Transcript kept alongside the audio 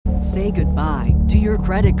Say goodbye to your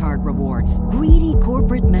credit card rewards. Greedy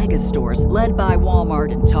corporate mega stores, led by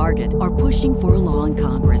Walmart and Target, are pushing for a law in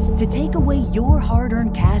Congress to take away your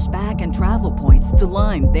hard-earned cash back and travel points to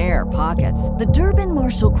line their pockets. The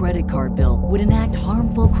Durbin-Marshall credit card bill would enact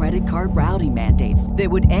harmful credit card routing mandates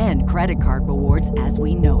that would end credit card rewards as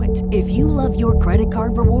we know it. If you love your credit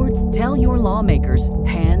card rewards, tell your lawmakers,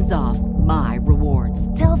 hands off my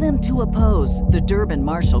rewards. Tell them to oppose the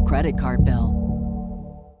Durbin-Marshall credit card bill.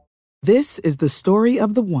 This is the story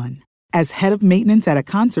of the one. As head of maintenance at a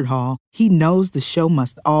concert hall, he knows the show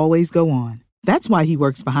must always go on. That's why he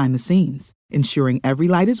works behind the scenes, ensuring every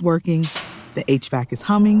light is working, the HVAC is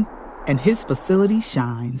humming, and his facility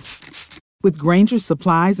shines. With Grainger's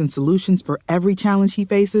supplies and solutions for every challenge he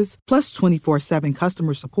faces, plus 24/7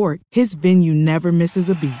 customer support, his venue never misses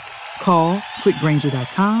a beat. Call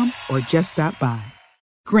quickgrainger.com or just stop by.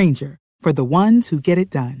 Grainger, for the ones who get it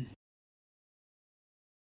done.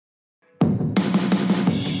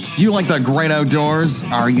 Do you like the great outdoors?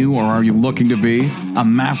 Are you or are you looking to be a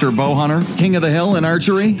master bow hunter? King of the hill in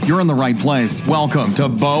archery? You're in the right place. Welcome to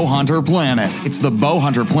Bow Hunter Planet. It's the Bow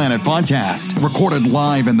Hunter Planet podcast, recorded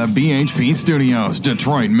live in the BHP studios,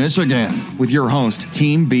 Detroit, Michigan, with your host,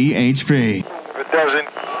 Team BHP. It doesn't.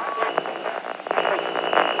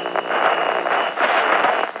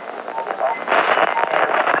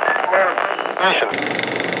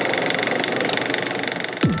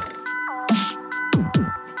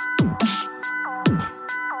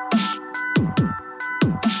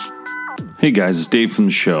 Hey guys, it's Dave from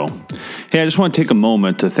the show. Hey, I just want to take a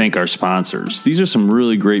moment to thank our sponsors. These are some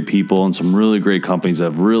really great people and some really great companies that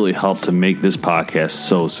have really helped to make this podcast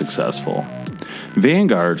so successful.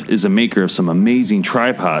 Vanguard is a maker of some amazing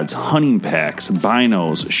tripods, hunting packs,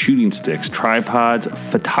 binos, shooting sticks, tripods,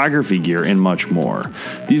 photography gear, and much more.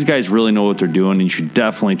 These guys really know what they're doing, and you should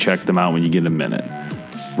definitely check them out when you get a minute.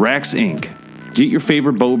 Rax Inc. Get your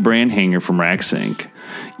favorite bow brand hanger from Rax Inc.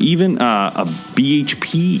 Even a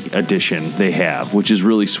BHP edition they have, which is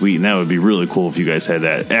really sweet, and that would be really cool if you guys had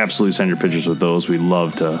that. Absolutely send your pictures with those. We'd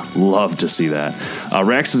love to see that.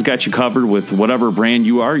 Rax has got you covered with whatever brand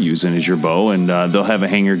you are using as your bow, and they'll have a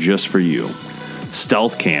hanger just for you.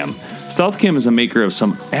 Stealth Cam. Stealth Cam is a maker of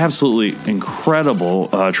some absolutely incredible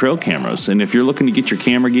trail cameras, and if you're looking to get your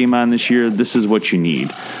camera game on this year, this is what you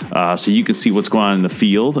need. So you can see what's going on in the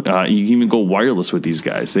field. You can even go wireless with these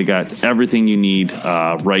guys. They got everything you need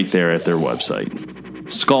right there at their website.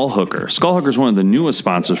 Skull Hooker. Skull Hooker is one of the newest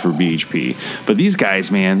sponsors for BHP, but these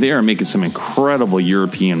guys, man, they are making some incredible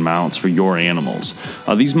European mounts for your animals.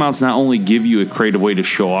 These mounts not only give you a creative way to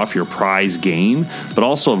show off your prize game, but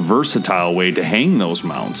also a versatile way to hang those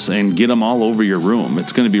mounts and get them all over your room.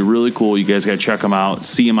 It's going to be really cool. You guys got to check them out,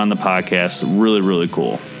 see them on the podcast. Really, really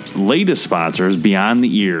cool. Latest sponsor is Beyond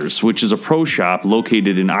the Ears, which is a pro shop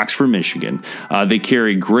located in Oxford, Michigan. They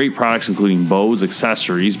carry great products including bows,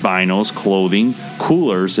 accessories, binos, clothing,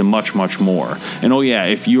 coolers, and much, much more. And oh yeah,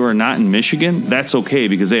 if you are not in Michigan, that's okay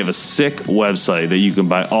because they have a sick website that you can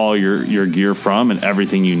buy all your gear from and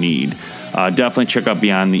everything you need. Definitely check out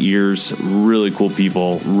Beyond the Ears. Really cool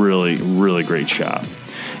people. Really, really great shop.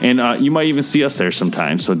 And you might even see us there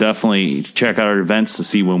sometime, so definitely check out our events to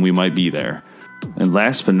see when we might be there. And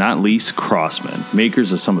last but not least, Crossman,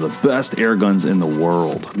 makers of some of the best air guns in the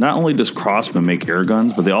world. Not only does Crossman make air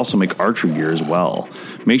guns, but they also make archery gear as well.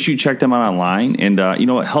 Make sure you check them out online and,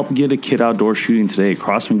 help get a kid outdoor shooting today.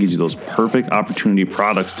 Crossman gives you those perfect opportunity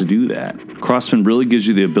products to do that. Crossman really gives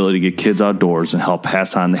you the ability to get kids outdoors and help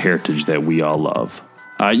pass on the heritage that we all love.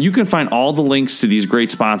 You can find all the links to these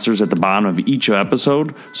great sponsors at the bottom of each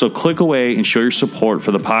episode, so click away and show your support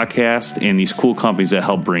for the podcast and these cool companies that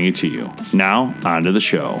help bring it to you. Now, on to the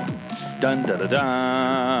show. Dun da da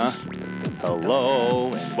da.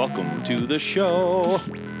 Hello, and welcome to the show.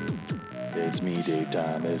 It's me, Dave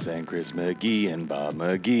Thomas, and Chris McGee, and Bob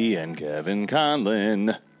McGee, and Kevin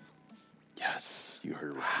Conlin. Yes, you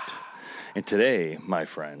heard right. And today, my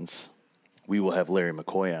friends, we will have Larry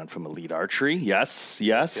McCoy on from Elite Archery. Yes. Cool.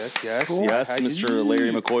 Yes. Mr.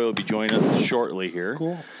 Larry McCoy will be joining us shortly here.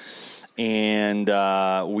 Cool. And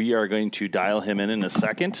we are going to dial him in a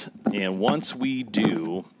second. And once we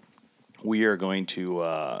do, we are going to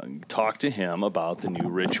talk to him about the new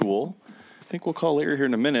ritual. I think we'll call Larry here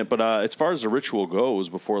in a minute. But as far as the ritual goes,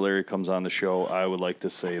 before Larry comes on the show, I would like to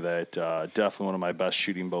say that definitely one of my best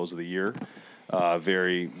shooting bows of the year.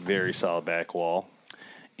 Very, very solid back wall.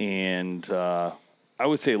 And I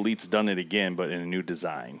would say Elite's done it again, but in a new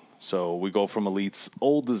design. So we go from Elite's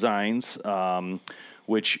old designs,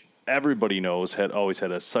 which everybody knows always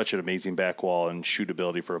had such an amazing back wall and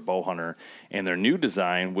shootability for a bow hunter. And their new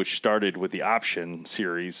design, which started with the Option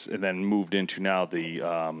series and then moved into now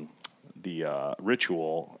the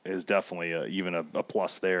Ritual, is definitely even a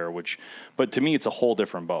plus there. But to me, it's a whole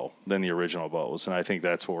different bow than the original bows, and I think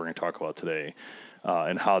that's what we're going to talk about today.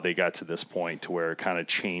 And how they got to this point to where it kind of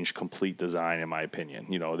changed complete design, in my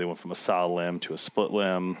opinion. You know, they went from a solid limb to a split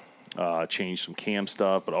limb, changed some cam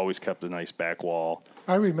stuff, but always kept a nice back wall.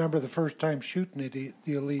 I remember the first time shooting the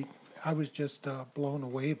Elite, I was just blown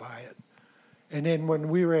away by it. And then when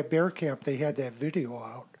we were at Bear Camp, they had that video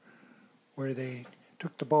out where they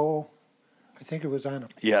took the bow, I think it was on a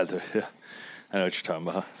I know what you're talking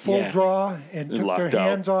about. Full draw and took their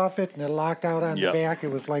hands off it, and it locked out on the back. It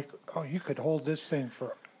was like, oh, you could hold this thing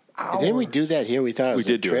for hours. Didn't we do that here? We thought it was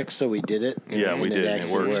a trick, so we did it. Yeah, we did. It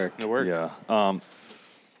worked. It worked. Yeah.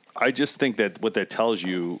 I just think that what that tells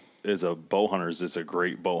you as a bow hunter is it's a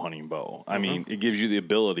great bow hunting bow. I mean, it gives you the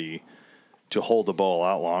ability to hold the bow a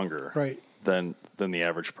lot longer than the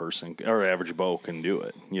average person or average bow can do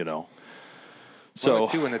it, you know. So,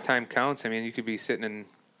 too, when the time counts, I mean, you could be sitting in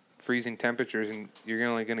freezing temperatures, and you're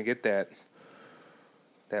only going to get that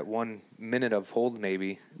 1 minute of hold,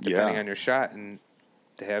 maybe, depending on your shot, and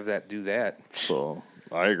to have that do that. So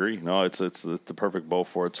I agree. No, it's the perfect bow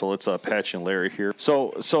for it. So let's patch in Larry here.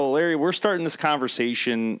 So Larry, we're starting this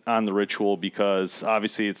conversation on the Ritual because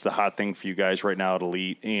obviously it's the hot thing for you guys right now at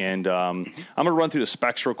Elite, and I'm gonna run through the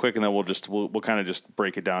specs real quick, and then we'll kind of just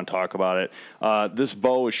break it down and talk about it. This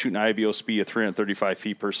bow is shooting IBO speed of 335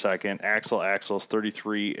 feet per second. Axle is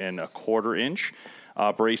 33 1/4 inch.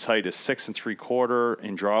 Brace height is 6 3/4,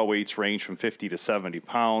 and draw weights range from 50 to 70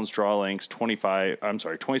 pounds. Draw lengths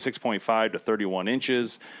 26.5 to 31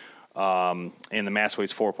 inches, and the mass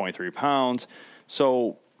weight's 4.3 pounds.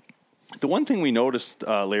 So the one thing we noticed,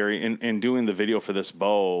 Larry, in doing the video for this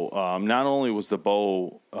bow, not only was the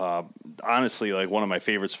bow honestly like one of my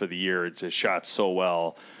favorites for the year. It's shot so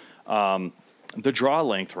well. The draw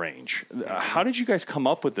length range. How did you guys come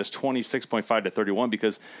up with this 26.5 to 31?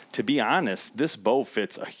 Because to be honest, this bow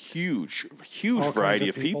fits a huge variety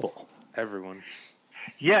of people. Everyone.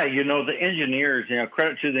 Yeah, the engineers,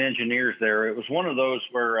 credit to the engineers there. It was one of those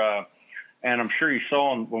where, and I'm sure you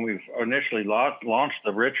saw when we initially launched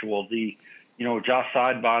the Ritual, Josh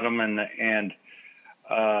Sidebottom and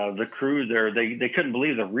the crew there, they couldn't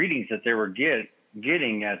believe the readings that they were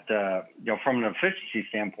getting at, from an efficiency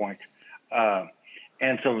standpoint.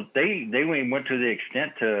 And so they went to the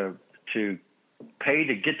extent to pay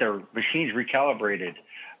to get their machines recalibrated,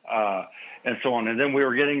 and so on. And then we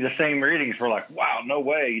were getting the same readings. We're like, wow, no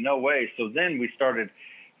way. So then he started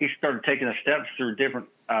taking the steps through different,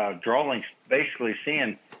 draw lengths, basically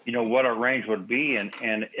seeing, what our range would be. And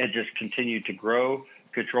it just continued to grow,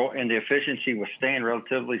 control, and the efficiency was staying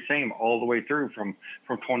relatively same all the way through from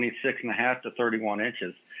 26.5 to 31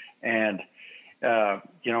 inches. And,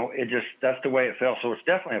 that's the way it felt. So it's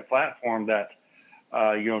definitely a platform that,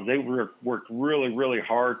 they worked really, really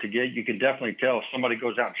hard to get. You can definitely tell if somebody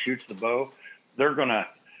goes out and shoots the bow, they're gonna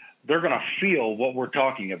feel what we're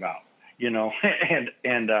talking about,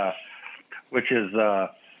 and which is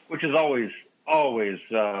always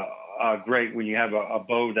great when you have a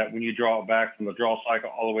bow that when you draw it back from the draw cycle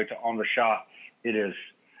all the way to on the shot, it is,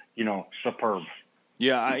 superb.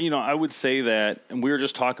 Yeah, I would say that, and we were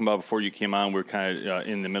just talking about before you came on, we were kind of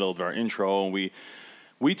in the middle of our intro, and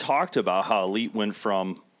we talked about how Elite went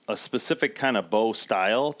from a specific kind of bow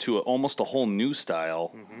style to almost a whole new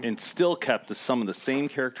style, and still kept some of the same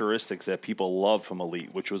characteristics that people love from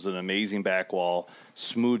Elite, which was an amazing back wall,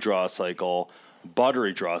 smooth draw cycle,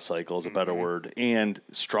 buttery draw cycle is a better word, and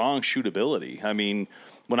strong shootability. I mean,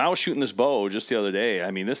 when I was shooting this bow just the other day,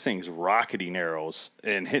 this thing's rocketing arrows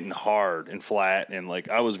and hitting hard and flat, and like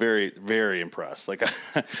I was very, very impressed. Like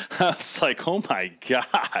I was like, oh my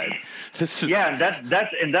god, this is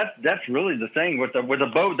that's really the thing with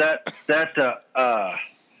the bow that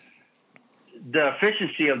the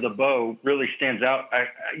efficiency of the bow really stands out.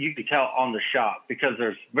 You can tell on the shot because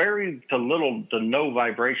there's very little to no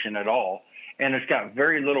vibration at all, and it's got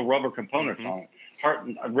very little rubber components on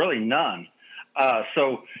it, really none.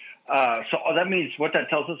 So that means what that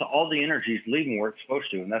tells us, all the energy is leaving where it's supposed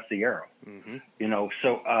to, and that's the arrow.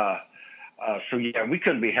 So yeah, we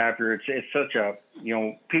couldn't be happier. It's such a,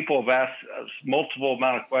 people have asked multiple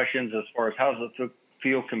amount of questions as far as how does it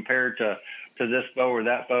feel compared to this bow or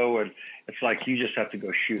that bow, and it's like you just have to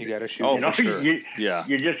go shoot. You got to shoot. Oh, for sure. You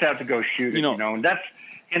just have to go shoot it. And that's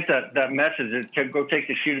that message is to go take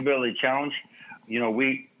the shootability challenge.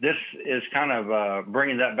 This is kind of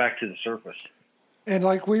bringing that back to the surface. And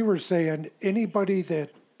like we were saying, anybody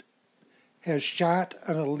that has shot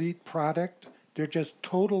an Elite product, they're just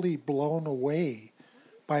totally blown away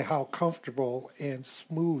by how comfortable and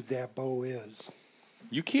smooth that bow is.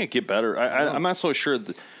 You can't get better. I'm not so sure.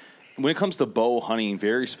 When it comes to bow hunting,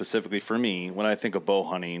 very specifically for me, when I think of bow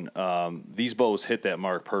hunting, these bows hit that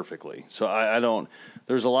mark perfectly. So I don't.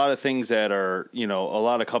 There's a lot of things that are, a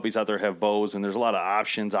lot of companies out there have bows, and there's a lot of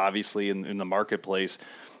options, obviously, in the marketplace.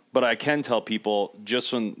 But I can tell people,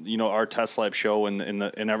 just when our Test Lab show and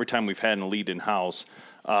every time we've had an Elite in house,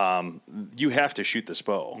 you have to shoot this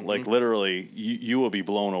bow. Mm-hmm. Like literally, you will be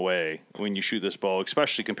blown away when you shoot this bow,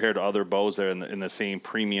 especially compared to other bows that are in the same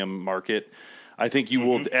premium market. I think you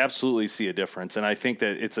will absolutely see a difference, and I think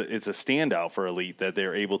that it's a standout for Elite that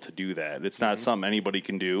they're able to do that. It's not something anybody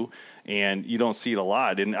can do, and you don't see it a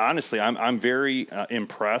lot. And honestly, I'm very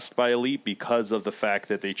impressed by Elite because of the fact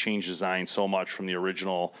that they changed design so much from the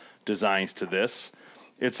original designs to this.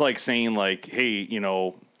 It's like saying, like, hey,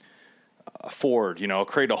 Ford,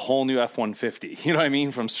 create a whole new F-150, you know what I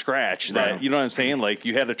mean, from scratch. That right. You know what I'm saying? Like,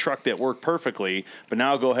 you had a truck that worked perfectly, but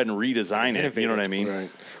now go ahead and redesign it. You know what I mean? Right.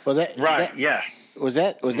 Well, yeah. Was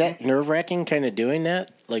that nerve-wracking, kind of doing that,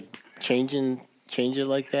 like change it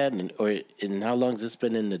like that, and how long has this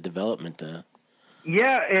been in the development?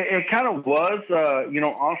 Yeah, it kind of was.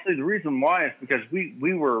 Honestly, the reason why is because we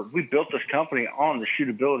built this company on the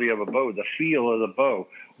shootability of a bow, the feel of the bow.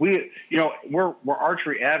 We're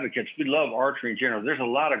archery advocates. We love archery in general. There's a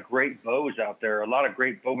lot of great bows out there, a lot of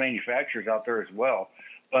great bow manufacturers out there as well.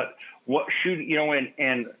 But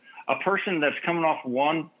and a person that's coming off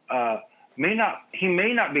one may not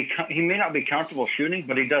be comfortable shooting,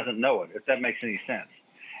 but he doesn't know it, if that makes any sense.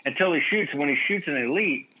 Until he shoots. When he shoots an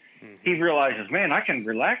Elite, he realizes, man, I can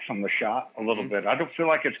relax on the shot a little bit. I don't feel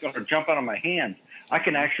like it's going to jump out of my hands. I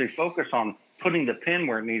can actually focus on putting the pin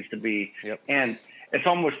where it needs to be. Yep. And it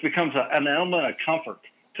almost becomes an element of comfort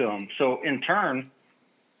to him. So in turn,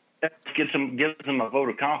 that gives them a vote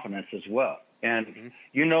of confidence as well. And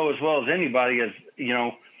as well as anybody if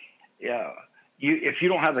you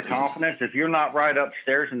don't have the confidence, if you're not right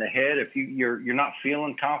upstairs in the head, if you're not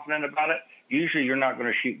feeling confident about it, usually you're not going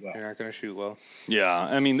to shoot well. You're not going to shoot well. Yeah,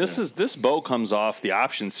 I mean, this bow comes off the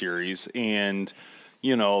Option series, and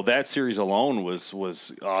that series alone was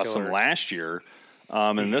awesome. Killer. Last year.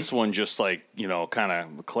 And this one just kind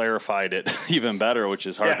of clarified it even better, which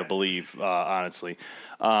is hard to believe, honestly.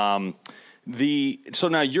 So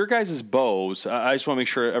now your guys' bows, I just want to make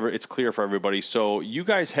sure it's clear for everybody. So you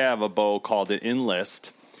guys have a bow called an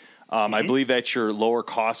Enlist. I believe that's your lower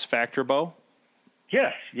cost factor bow.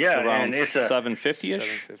 Yes, yeah, it's around and it's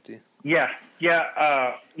 $750-ish. $750. Yeah.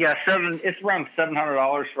 It's around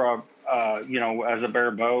 $700 for as a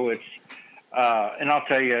bare bow. It's and I'll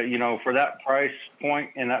tell you, for that price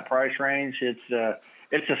point and that price range, it's a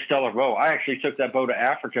stellar bow. I actually took that bow to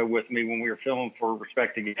Africa with me when we were filming for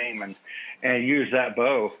Respect the Game and used that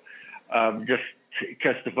bow just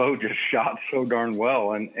because the bow just shot so darn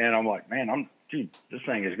well. And I'm like, man, dude, this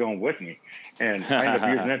thing is going with me. And I ended up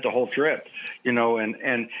using it the whole trip,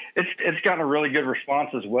 and it's gotten a really good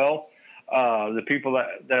response as well. The people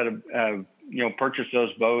that have purchased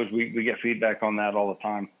those bows, we get feedback on that all the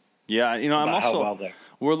time. Yeah,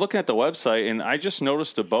 we're looking at the website, and I just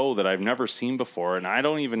noticed a bow that I've never seen before, and I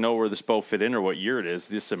don't even know where this bow fit in or what year it is.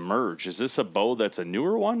 This Emerge, is this a bow that's a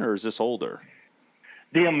newer one, or is this older?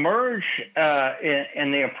 The Emerge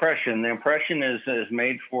and the Impression. The Impression is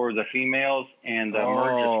made for the females, and the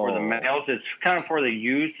Emerge is for the males. It's kind of for the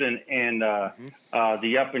youth and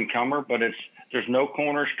the up-and-comer, but there's no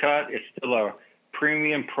corners cut. It's still a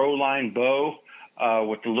premium pro-line bow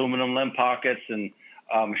with aluminum limb pockets and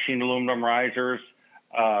machined aluminum risers.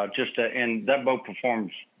 And that bow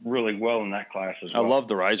performs really well in that class as well. I love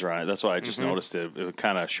the riser on it. That's why I just noticed it. It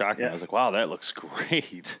kind of shocked me. I was like, wow, that looks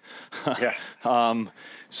great. Yeah.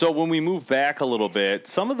 So when we move back a little bit,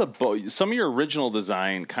 some of your original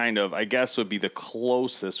design kind of, I guess, would be the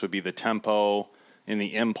closest would be the Tempo and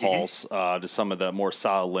the Impulse to some of the more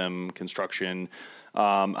solid limb construction.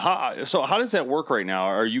 How does that work right now?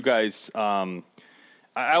 Are you guys...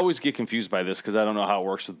 I always get confused by this because I don't know how it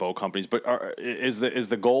works with bow companies. But is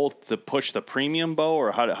the goal to push the premium bow,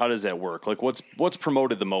 or how does that work? Like what's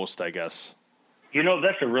promoted the most, I guess?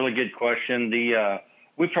 That's a really good question. We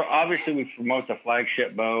promote the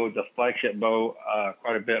flagship bow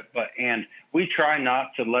quite a bit, and we try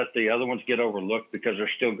not to let the other ones get overlooked because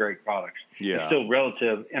they're still great products. Yeah, they're still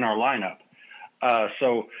relative in our lineup.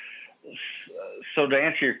 So to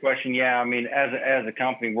answer your question, I mean, as a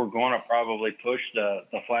company, we're going to probably push the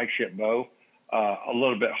flagship bow a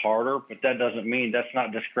little bit harder, but that doesn't mean that's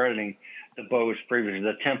not discrediting the bows previously.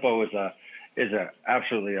 The Tempo is a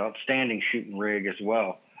absolutely outstanding shooting rig as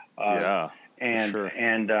well. And sure.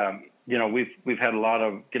 you know, we've had a lot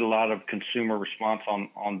of consumer response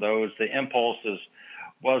on those. The Impulse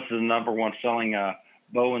was the number one selling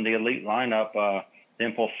bow in the Elite lineup, the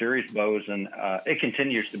Impulse series bows, and it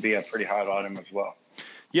continues to be a pretty hot item as well.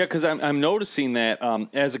 Yeah, because I'm noticing that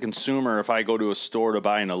as a consumer, if I go to a store to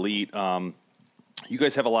buy an Elite, you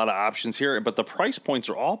guys have a lot of options here, but the price points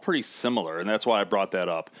are all pretty similar, and that's why I brought that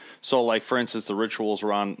up. So, like, for instance, the Ritual's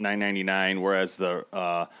around $9.99, whereas the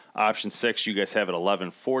Option 6 you guys have at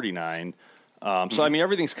 $11.49. So, I mean,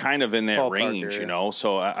 everything's kind of in that range, you know.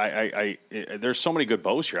 So, I there's so many good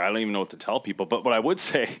bows here. I don't even know what to tell people. But what I would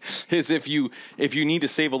say is, if you need to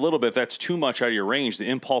save a little bit, if that's too much out of your range, the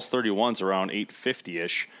Impulse 31's around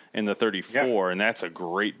 $850-ish, and the 34, and that's a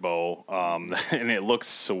great bow. And it looks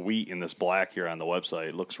sweet in this black here on the website.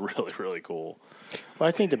 It looks really, really cool. Well,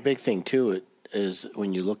 I think the big thing too is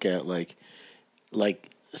when you look at like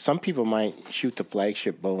some people might shoot the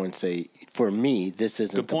flagship bow and say, for me, this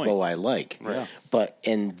isn't the bow I like. Right.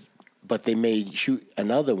 But they may shoot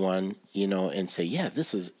another one, you know, and say, yeah,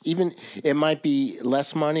 this is even. It might be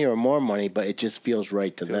less money or more money, but it just feels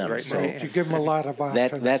right to them. Right, so You give them a lot of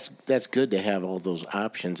options. that's good to have all those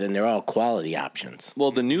options, and they're all quality options.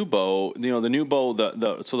 Well, the new bow, so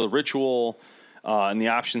the Ritual. And the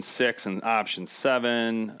Option 6 and Option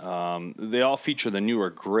 7, they all feature the newer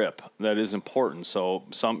grip. That is important. So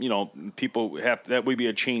some, people have, that would be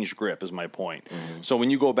a changed grip is my point. Mm-hmm. So when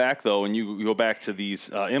you go back, though, and you go back to these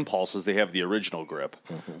Impulses, they have the original grip.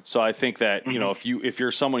 Mm-hmm. So I think that, if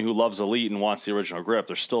you're someone who loves Elite and wants the original grip,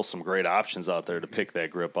 there's still some great options out there to pick that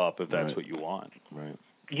grip up if that's what you want. Right.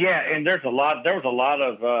 Yeah, and there was a lot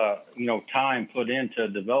of time put into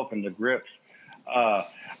developing the grips.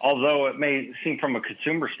 Although it may seem from a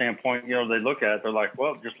consumer standpoint, they look at it, they're like,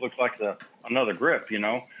 well, it just looks like another grip,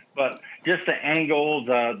 But just the angle,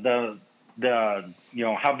 the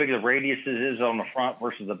how big the radius is on the front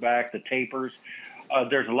versus the back, the tapers.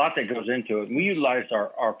 There's a lot that goes into it. We utilized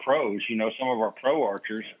our pros, some of our pro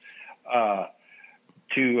archers,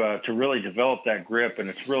 to really develop that grip, and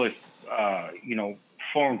it's really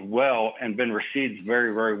formed well and been received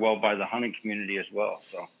very, very well by the hunting community as well.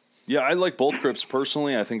 So. Yeah, I like both grips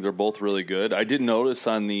personally. I think they're both really good. I did notice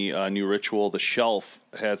on the new Ritual, the shelf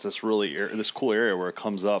has this cool area where it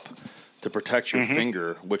comes up to protect your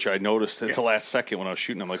finger, which I noticed at the last second when I was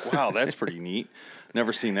shooting. I'm like, wow, that's pretty neat.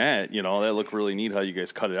 Never seen that. That looked really neat how you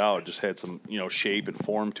guys cut it out. It just had some shape and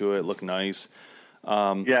form to it. It looked nice.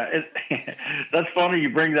 That's funny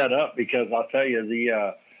you bring that up because I'll tell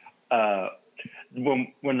you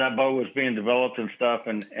when that bow was being developed and stuff,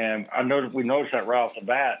 and we noticed that right off the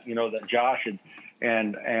bat, that Josh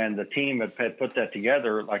and the team had put that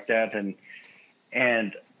together like that,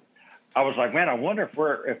 and I was like, man, I wonder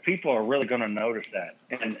if people are really going to notice that,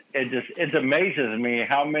 and it amazes me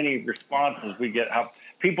how many responses we get, how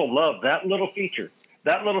people love that little feature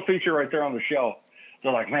right there on the shelf.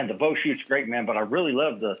 They're like, man, the bow shoots great, man, but I really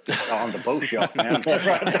love on the bow shelf, man.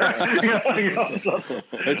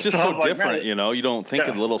 It's just so different, You don't think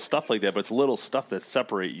of little stuff like that, but it's little stuff that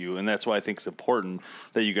separate you, and that's why I think it's important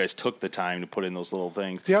that you guys took the time to put in those little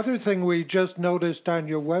things. The other thing we just noticed on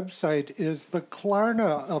your website is the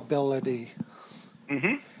Klarna ability.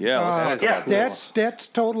 Mm-hmm. Yeah, that's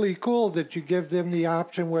totally cool that you give them the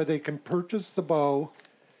option where they can purchase the bow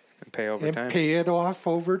and pay it off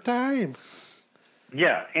over time.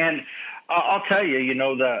 Yeah, and I'll tell you,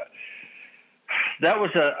 that was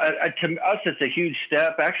to us, it's a huge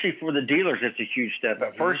step. Actually, for the dealers, it's a huge step.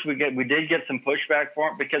 At first, we did get some pushback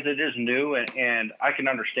for it because it is new, and I can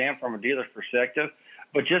understand from a dealer's perspective.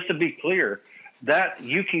 But just to be clear, that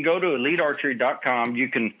you can go to EliteArchery.com, you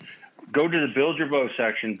can go to the Build Your Bow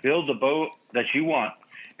section, build the bow that you want,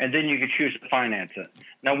 and then you can choose to finance it.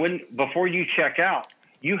 Now, before you check out,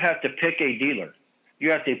 you have to pick a dealer. You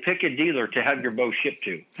have to pick a dealer to have your bow shipped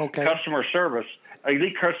to. Okay.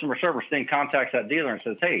 Elite customer service then contacts that dealer and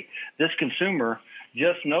says, "Hey, this consumer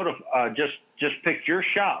just picked your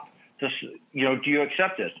shop. Do you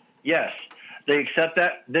accept this?" Yes, they accept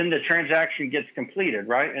that. Then the transaction gets completed,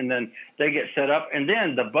 right? And then they get set up, and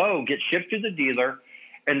then the bow gets shipped to the dealer,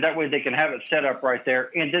 and that way they can have it set up right there,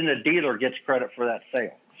 and then the dealer gets credit for that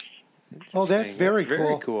sale. Oh, that's very cool.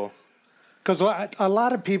 Very cool. Because a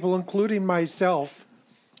lot of people, including myself,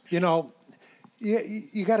 you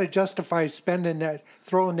got to justify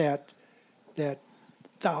throwing that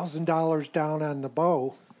 $1,000 down on the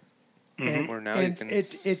bow. Mm-hmm.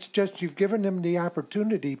 It's just you've given them the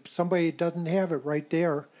opportunity. Somebody doesn't have it right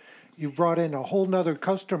there. You've brought in a whole nother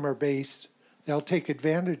customer base. They'll take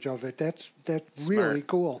advantage of it. That's really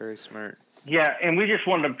cool. Very smart. Yeah, and we just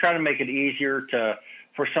wanted to try to make it easier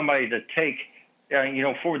for somebody to take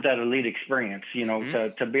for that elite experience,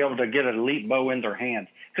 to be able to get an elite bow in their hands.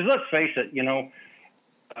 Because let's face it,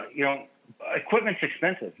 equipment's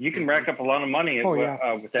expensive. You can rack up a lot of money with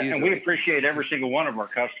that, easily. And we appreciate every single one of our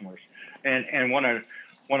customers, and want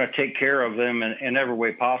to take care of them in every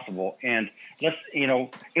way possible. And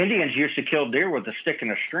Indians used to kill deer with a stick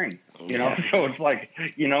and a string. So it's like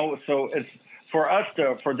so it's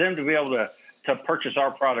for them to be able to purchase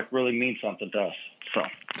our product really means something to us. So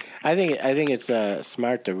I think it's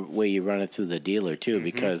smart the way you run it through the dealer too,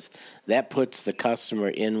 because that puts the customer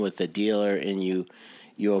in with the dealer, and you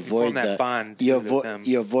avoid that bond. You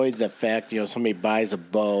avoid the fact somebody buys a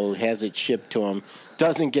bow, has it shipped to them,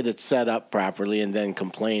 doesn't get it set up properly, and then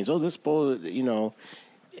complains, "Oh, this bow,"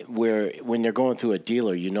 Where when they're going through a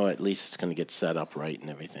dealer, at least it's going to get set up right and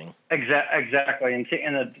everything. Exactly, and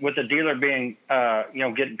with the dealer being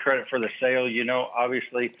getting credit for the sale,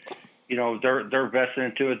 obviously. They're vested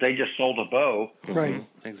into it. They just sold a bow. Right.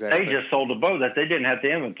 Exactly. They just sold a bow that they didn't have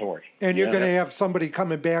the inventory. And you're going to have somebody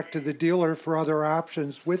coming back to the dealer for other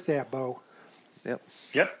options with that bow. Yep.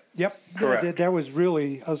 Correct. That was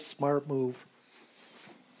really a smart move.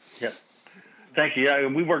 Yep. Thank you. Yeah,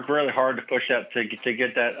 we worked really hard to push that to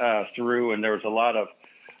get that through, and there was a lot of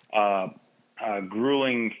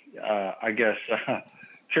grueling,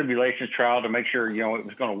 tribulations trial to make sure it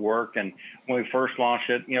was going to work. And when we first launched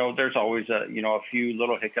it, there's always a few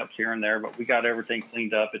little hiccups here and there, but we got everything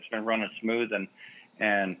cleaned up. It's been running smooth,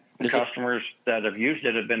 and the customers that have used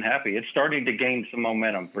it have been happy. It's starting to gain some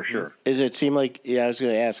momentum for sure. Does it seem like? Yeah, I was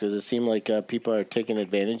going to ask. Does it seem like people are taking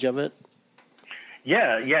advantage of it?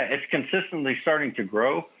 Yeah, it's consistently starting to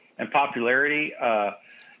grow in popularity.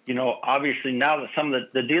 Obviously now that some of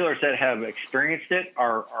the dealers that have experienced it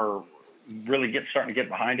are really starting to get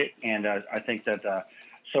behind it, and I think that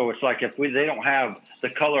so it's like if they don't have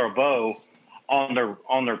the color of bow on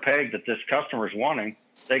their peg that this customer is wanting,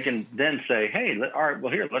 they can then say, hey, all right,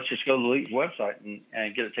 well here, let's just go to the Elite's website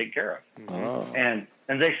and get it taken care of. Oh. And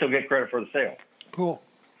they still get credit for the sale. Cool.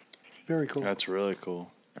 Very cool. That's really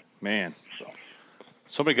cool, man.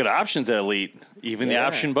 So many good options at Elite, even the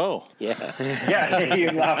option bow. Yeah. Yeah, and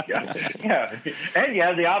you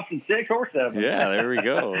have the option 6 or 7. Yeah, there we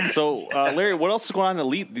go. So, Larry, what else is going on at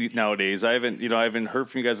Elite nowadays? I haven't heard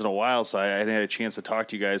from you guys in a while, so I hadn't had a chance to talk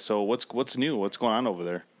to you guys. So, what's new? What's going on over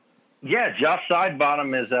there? Yeah, Josh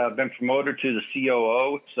Sidebottom has been promoted to the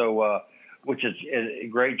COO, so which is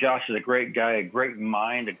great. Josh is a great guy, a great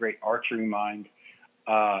mind, a great archery mind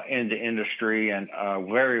in the industry, and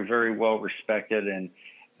very, very well respected. And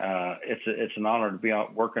it's an honor to be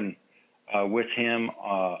out working with him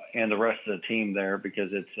and the rest of the team there,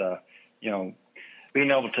 because it's being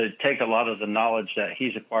able to take a lot of the knowledge that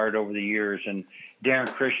he's acquired over the years, and Darren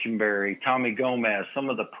Christianberry, Tommy Gomez, some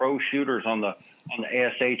of the pro shooters on the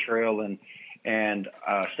ASA trail and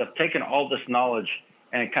stuff, taking all this knowledge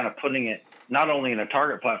and kind of putting it not only in a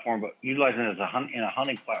target platform, but utilizing it as in a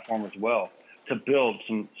hunting platform as well to build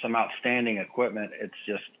some outstanding equipment. It's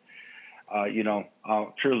just,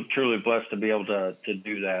 truly blessed to be able to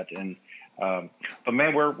do that. And, but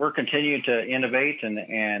man, we're continuing to innovate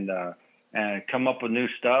and come up with new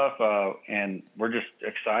stuff. And we're just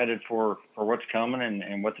excited for what's coming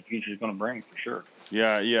and what the future is going to bring for sure.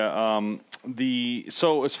 Yeah.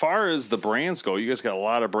 So as far as the brands go, you guys got a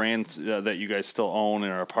lot of brands that you guys still own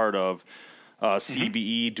and are a part of.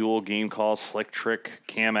 CBE, Dual Game Call, Slick Trick,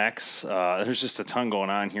 Cam X. There's just a ton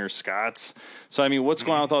going on here. Scott's. So, I mean, what's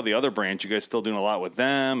going on with all the other brands? You guys still doing a lot with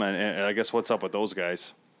them? And I guess what's up with those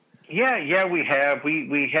guys? Yeah, we have.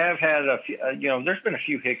 We have had a few, there's been a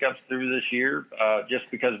few hiccups through this year just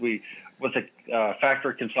because with the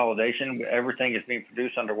factory consolidation, everything is being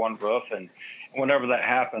produced under one roof. And whenever that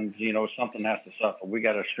happens, something has to suffer. We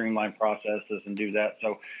got to streamline processes and do that.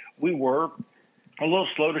 So we were a little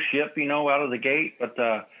slow to ship, out of the gate, but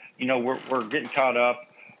we're getting caught up.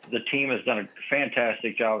 The team has done a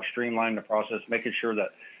fantastic job of streamlining the process, making sure that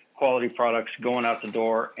quality products going out the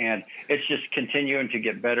door, and it's just continuing to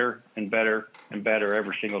get better and better and better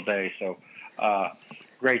every single day. So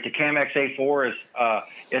great. The Cam-X A4 is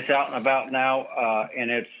it's out and about now,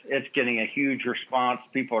 and it's getting a huge response.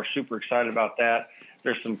 People are super excited about that.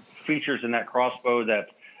 There's some features in that crossbow that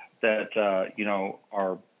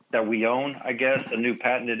that we own, I guess. The new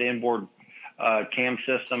patented inboard cam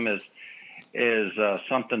system is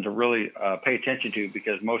something to really pay attention to,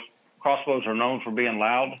 because most crossbows are known for being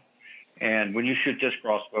loud. And when you shoot this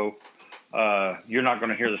crossbow, you're not going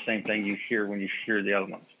to hear the same thing you hear when you hear the other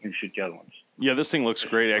ones, when you shoot the other ones. Yeah, this thing looks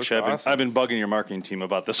great. Actually, I've been bugging your marketing team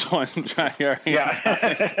about this one, because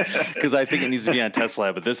I think it needs to be on Test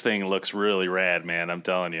Lab. But this thing looks really rad, man. I'm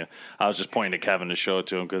telling you. I was just pointing to Kevin to show it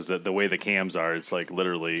to him because the way the cams are, it's like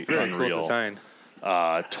literally unreal. Cool design.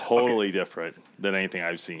 Totally different than anything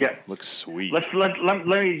I've seen. Yeah. Looks sweet. Let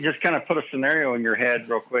me just kind of put a scenario in your head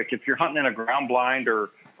real quick. If you're hunting in a ground blind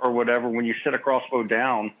or whatever, when you sit a crossbow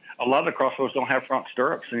down, a lot of the crossbows don't have front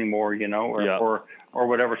stirrups anymore, or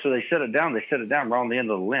whatever. So they sit it down right on the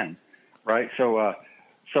end of the limb, right? So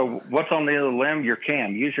what's on the end of the limb? Your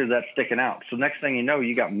cam. Usually that's sticking out. So next thing you know,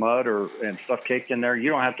 you got mud and stuff caked in there.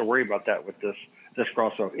 You don't have to worry about that with this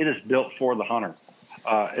crossbow. It is built for the hunter.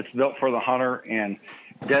 It's built for the hunter and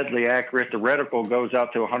deadly accurate. The reticle goes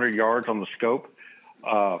out to 100 yards on the scope.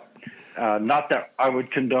 Not that I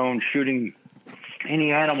would condone shooting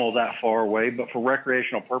any animal that far away, but for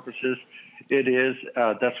recreational purposes, it is.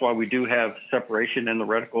 That's why we do have separation in the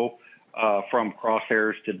reticle from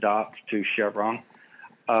crosshairs to dots to chevron,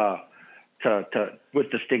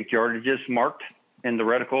 with distinct yardages marked in the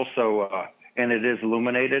reticle. So, and it is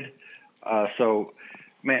illuminated. So,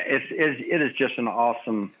 man, it is just an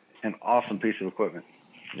awesome piece of equipment.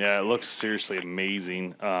 Yeah, it looks seriously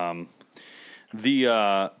amazing.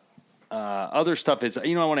 Other stuff is,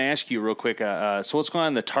 I want to ask you real quick. So what's going on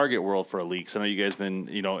in the target world for Elite? 'Cause I know you guys been,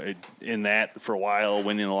 in that for a while,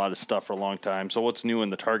 winning a lot of stuff for a long time. So what's new in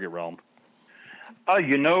the target realm?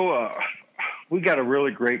 We got a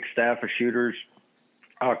really great staff of shooters.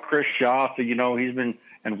 Chris Schaff, he's been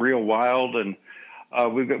in Real Wild, and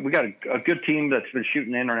we got a good team that's been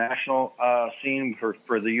shooting the international scene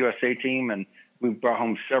for the USA team, and we've brought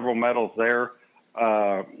home several medals there.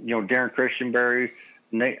 Darren Christianberry,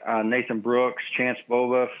 Nathan Brooks, Chance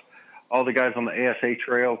Bobeuf, all the guys on the ASA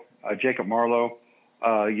trail, Jacob Marlowe,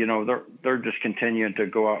 they're just continuing to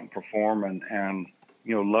go out and perform and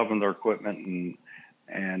loving their equipment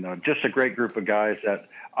and just a great group of guys that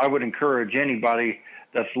I would encourage anybody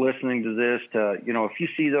that's listening to this to, if you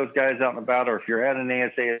see those guys out and about, or if you're at an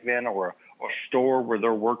ASA event or a store where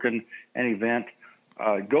they're working an event,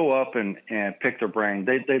 go up and pick their brain.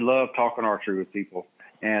 They love talking archery with people.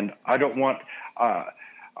 And I do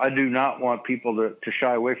not want people to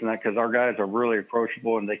shy away from that, because our guys are really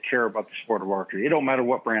approachable and they care about the sport of archery. It don't matter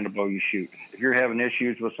what brand of bow you shoot. If you're having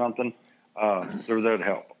issues with something, they're there to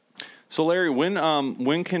help. So, Larry, when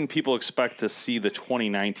can people expect to see the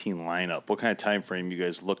 2019 lineup? What kind of time frame you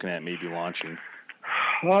guys looking at maybe launching?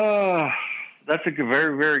 That's a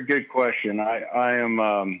very, very good question. I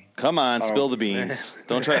am. Come on, spill the beans.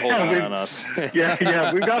 Don't try holding on us.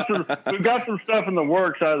 Yeah. We've got some stuff in the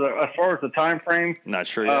works. As far as the time frame, not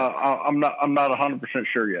sure yet. I'm not 100%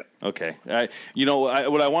 sure yet. Okay.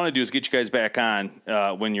 What I want to do is get you guys back on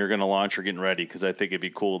when you're going to launch or getting ready, because I think it'd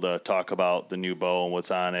be cool to talk about the new bow and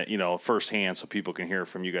what's on it, firsthand, so people can hear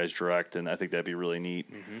from you guys direct, and I think that'd be really neat.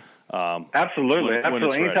 Mm-hmm. Absolutely.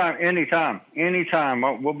 Anytime.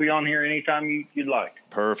 We'll be on here anytime you'd like.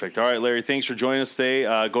 Perfect. All right, Larry, thanks for joining us today.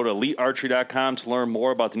 Go to EliteArchery.com to learn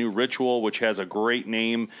more about the new Ritual, which has a great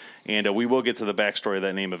name, and we will get to the backstory of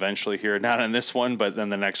that name eventually here. Not on this one, but then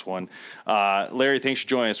the next one. Larry, thanks for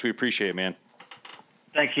joining us. We appreciate it, man.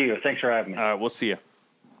 Thank you. Thanks for having me. All right, we'll see you.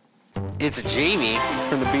 It's Jamie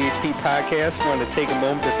from the BHP Podcast. I want to take a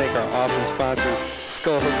moment to thank our awesome sponsors,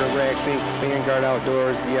 Skullhooker Racks Inc., Vanguard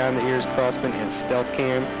Outdoors, Beyond the Ears Crossman, and Stealth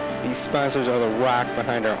Cam. These sponsors are the rock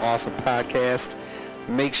behind our awesome podcast.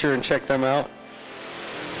 Make sure and check them out.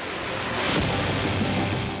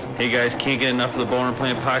 Hey guys, can't get enough of the Bow Hunter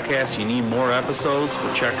Planet Podcast? You need more episodes?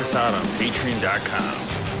 Well, check us out on Patreon.com.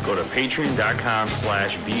 Go to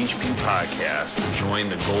patreon.com/BHP Podcast to join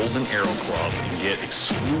the Golden Arrow Club and get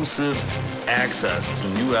exclusive access to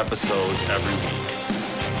new episodes every week.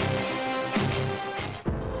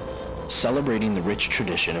 Celebrating the rich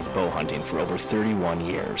tradition of bow hunting for over 31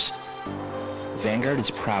 years, Vanguard is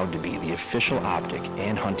proud to be the official optic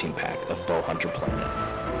and hunting pack of Bow Hunter Planet.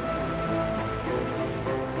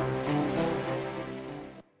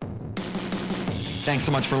 Thanks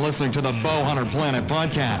so much for listening to the Bow Hunter Planet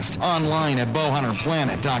podcast, online at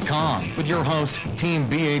bowhunterplanet.com with your host, Team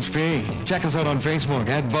BHP. Check us out on Facebook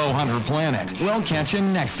at Bow Hunter Planet. We'll catch you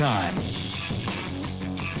next time.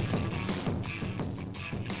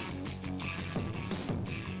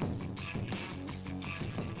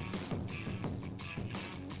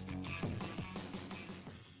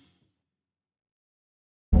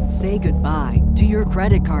 Say goodbye to your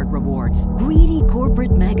credit card rewards. Greedy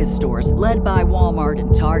corporate mega stores, led by Walmart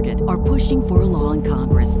and Target, are pushing for a law in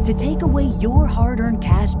Congress to take away your hard-earned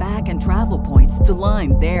cash back and travel points to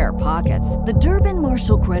line their pockets. The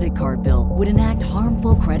Durbin-Marshall credit card bill would enact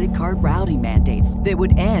harmful credit card routing mandates that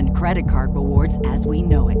would end credit card rewards as we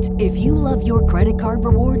know it. If you love your credit card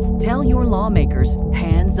rewards, tell your lawmakers,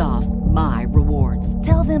 hands off my rewards.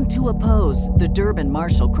 Tell them to oppose the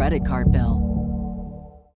Durbin-Marshall credit card bill.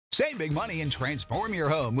 Save big money and transform your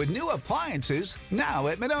home with new appliances now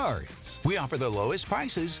at Menards. We offer the lowest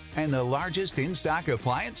prices and the largest in-stock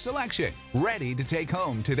appliance selection. Ready to take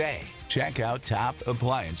home today. Check out top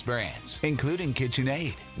appliance brands, including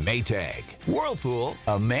KitchenAid, Maytag, Whirlpool,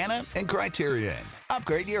 Amana, and Criterion.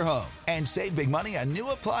 Upgrade your home and save big money on new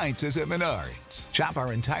appliances at Menards. Shop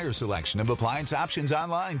our entire selection of appliance options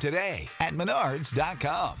online today at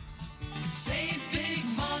menards.com. Save big